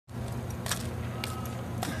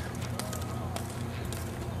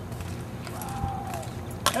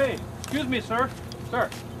Hey, excuse me, sir. Sir.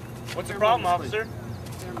 What's the problem, officer?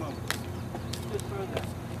 Here, move. Just throw that.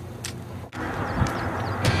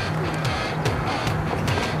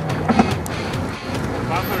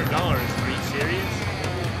 $500? Are you serious?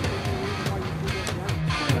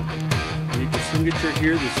 Need your signature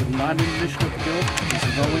here. This is not an additional bill. This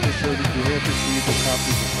is only to show that you have received a copy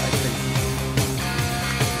of my statement.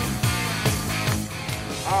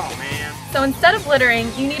 Oh, man. So instead of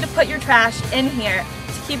littering, you need to put your trash in here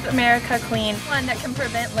to keep America clean. One that can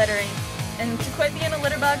prevent littering. And to quit being a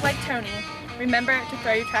litter bug like Tony, remember to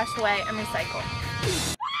throw your trash away and recycle.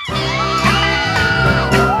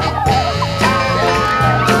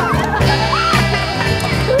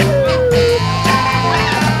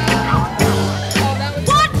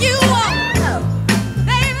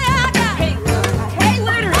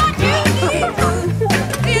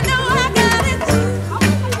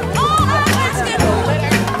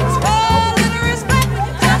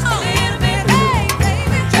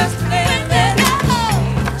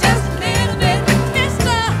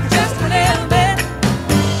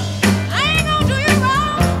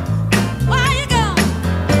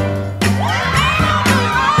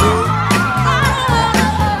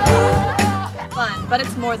 But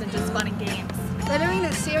it's more than just fun and games. Littering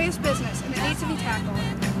is serious business and it needs to be tackled.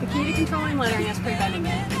 The key to controlling littering is preventing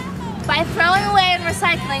it. By throwing away and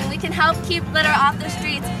recycling, we can help keep litter off the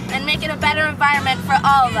streets and make it a better environment for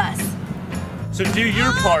all of us. So do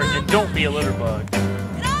your part and don't be a litter bug.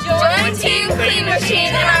 Join Team Clean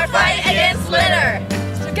Machine in our fight against litter.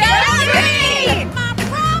 Go green!